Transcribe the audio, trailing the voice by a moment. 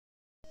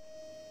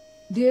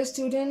Dear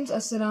students,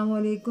 Assalamu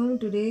alaikum.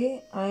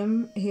 Today I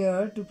am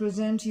here to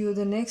present you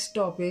the next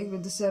topic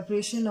with the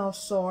separation of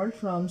salt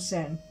from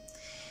sand,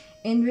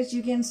 in which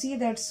you can see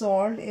that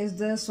salt is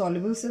the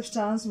soluble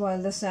substance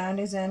while the sand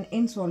is an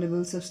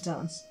insoluble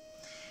substance.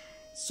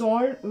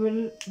 Salt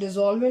will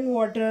dissolve in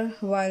water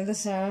while the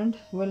sand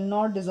will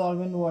not dissolve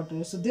in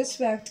water. So this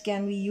fact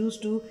can be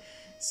used to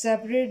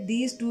separate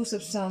these two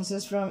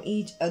substances from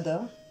each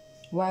other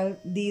while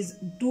these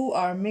two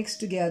are mixed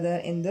together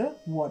in the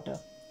water.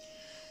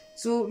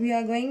 So we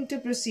are going to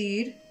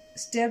proceed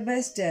step by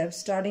step,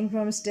 starting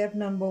from step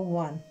number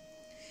 1.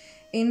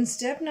 In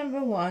step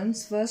number 1,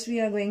 first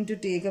we are going to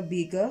take a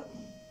beaker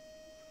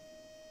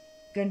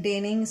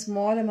containing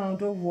small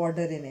amount of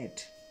water in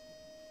it,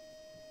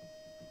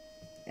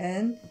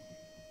 and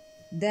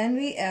then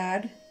we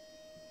add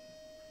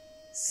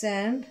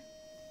sand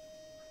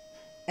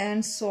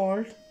and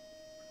salt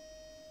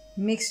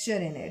mixture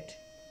in it.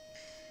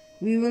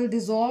 We will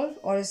dissolve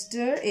or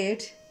stir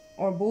it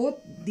or both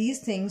these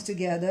things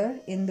together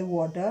in the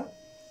water,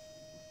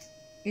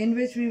 in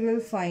which we will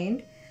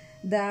find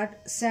that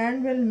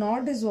sand will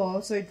not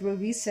dissolve, so it will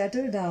be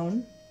settled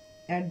down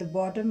at the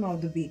bottom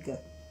of the beaker,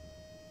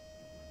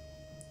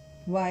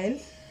 while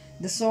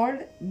the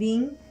salt,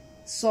 being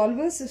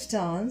soluble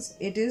substance,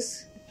 it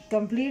is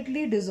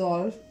completely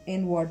dissolved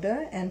in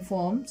water and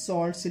form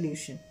salt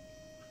solution.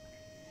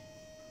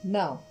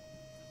 Now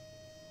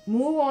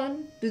move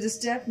on to the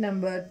step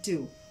number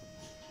 2.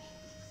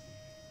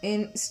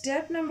 In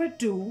step number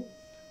 2,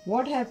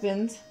 what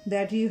happens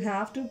that you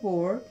have to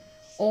pour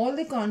all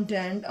the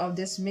content of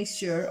this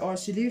mixture or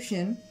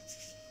solution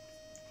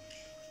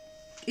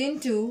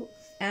into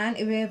an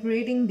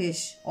evaporating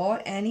dish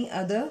or any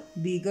other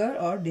beaker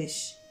or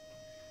dish.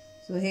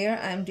 So here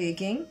I am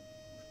taking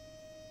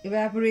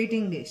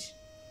evaporating dish.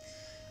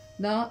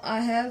 Now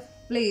I have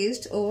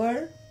placed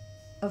over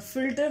a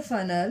filter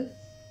funnel,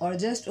 or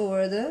just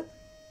over the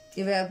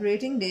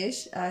evaporating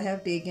dish I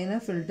have taken a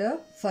filter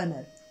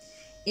funnel,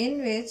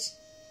 in which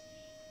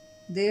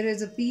there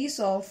is a piece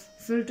of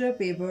filter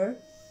paper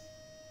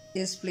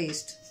is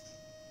placed.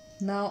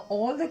 Now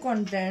all the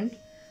content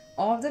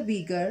of the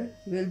beaker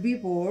will be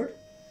poured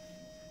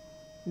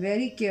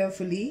very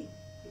carefully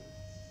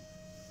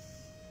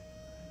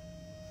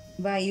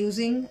by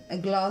using a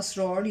glass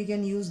rod. You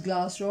can use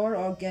glass rod,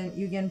 or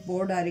you can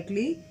pour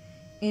directly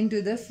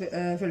into the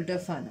filter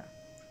funnel.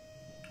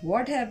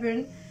 What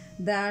happened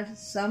that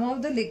some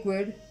of the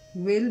liquid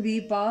will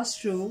be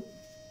passed through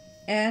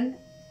and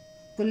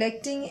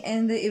collecting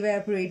in the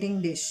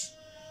evaporating dish.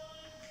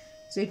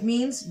 So it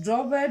means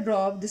drop by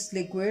drop this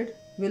liquid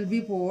will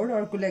be poured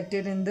or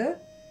collected in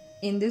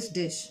this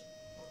dish,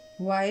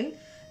 while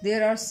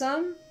there are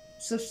some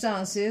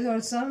substances or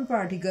some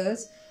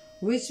particles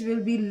which will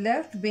be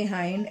left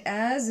behind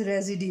as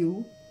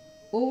residue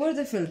over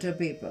the filter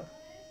paper,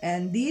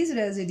 and these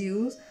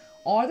residues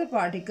or the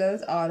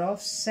particles are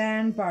of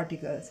sand,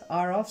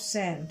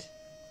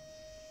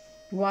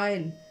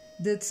 while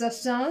the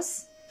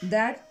substance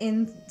that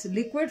in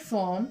liquid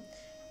form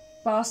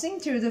passing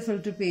through the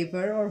filter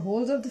paper or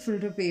holes of the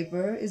filter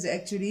paper is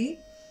actually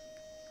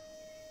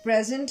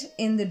present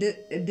in the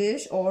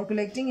dish or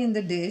collecting in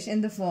the dish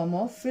in the form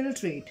of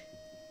filtrate,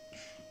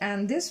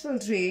 and this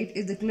filtrate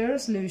is the clear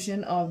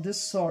solution of the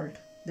salt,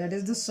 that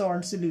is the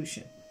salt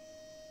solution.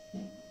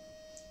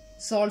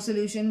 Salt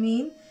solution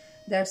means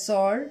that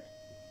salt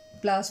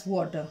plus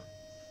water.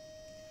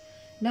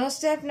 Now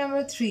step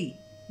number 3,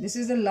 this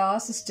is the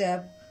last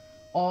step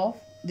of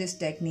this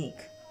technique.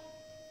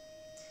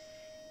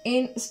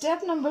 In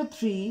step number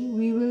 3,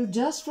 we will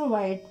just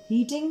provide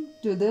heating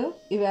to the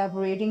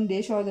evaporating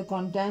dish or the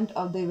content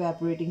of the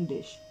evaporating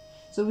dish.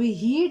 So we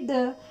heat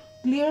the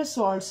clear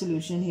salt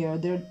solution here,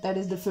 that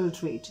is the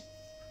filtrate.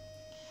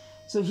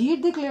 So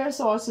heat the clear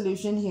salt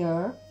solution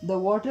here, the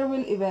water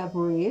will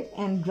evaporate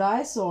and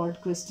dry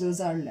salt crystals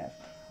are left.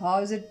 How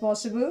is it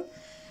possible?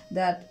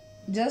 That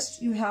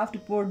just you have to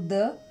put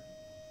the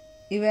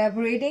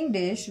evaporating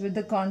dish with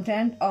the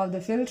content of the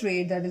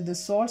filtrate, that is the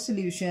salt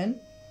solution,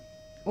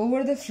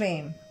 over the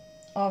flame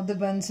of the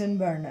Bunsen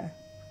burner.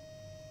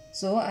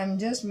 So I'm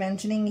just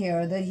mentioning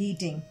here the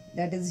heating,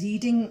 that is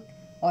heating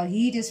or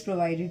heat is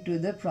provided to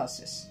the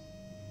process.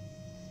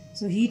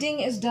 So heating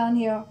is done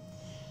here.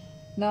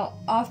 Now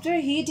after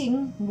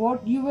heating,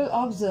 what you will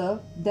observe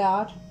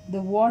that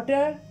the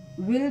water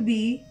will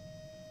be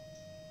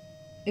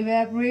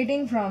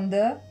evaporating from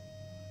the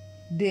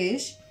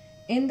dish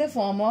in the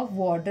form of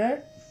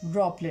water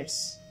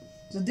droplets.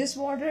 So this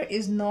water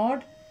is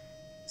not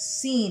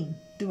seen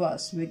to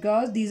us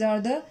because these are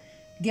the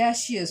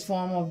gaseous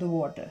form of the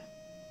water,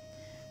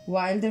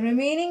 while the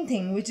remaining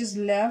thing which is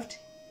left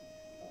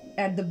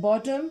at the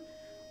bottom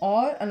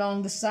or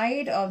along the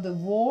side of the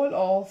wall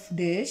of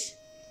dish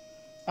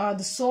are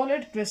the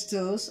solid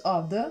crystals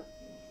of the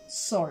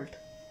salt.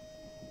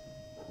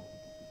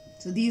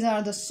 So these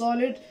are the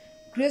solid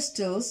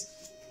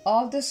crystals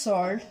of the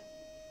salt,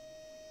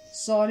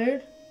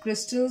 solid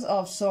crystals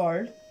of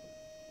salt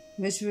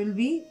which will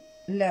be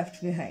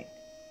left behind.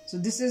 So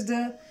this is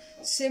the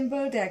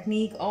simple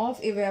technique of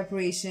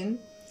evaporation,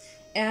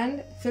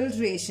 and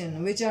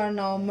filtration, which are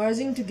now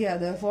merging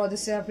together for the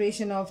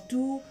separation of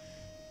two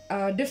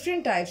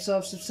different types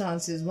of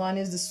substances. One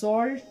is the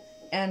salt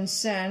and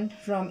sand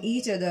from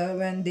each other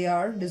when they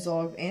are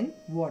dissolved in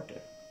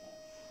water.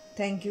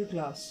 Thank you,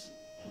 class.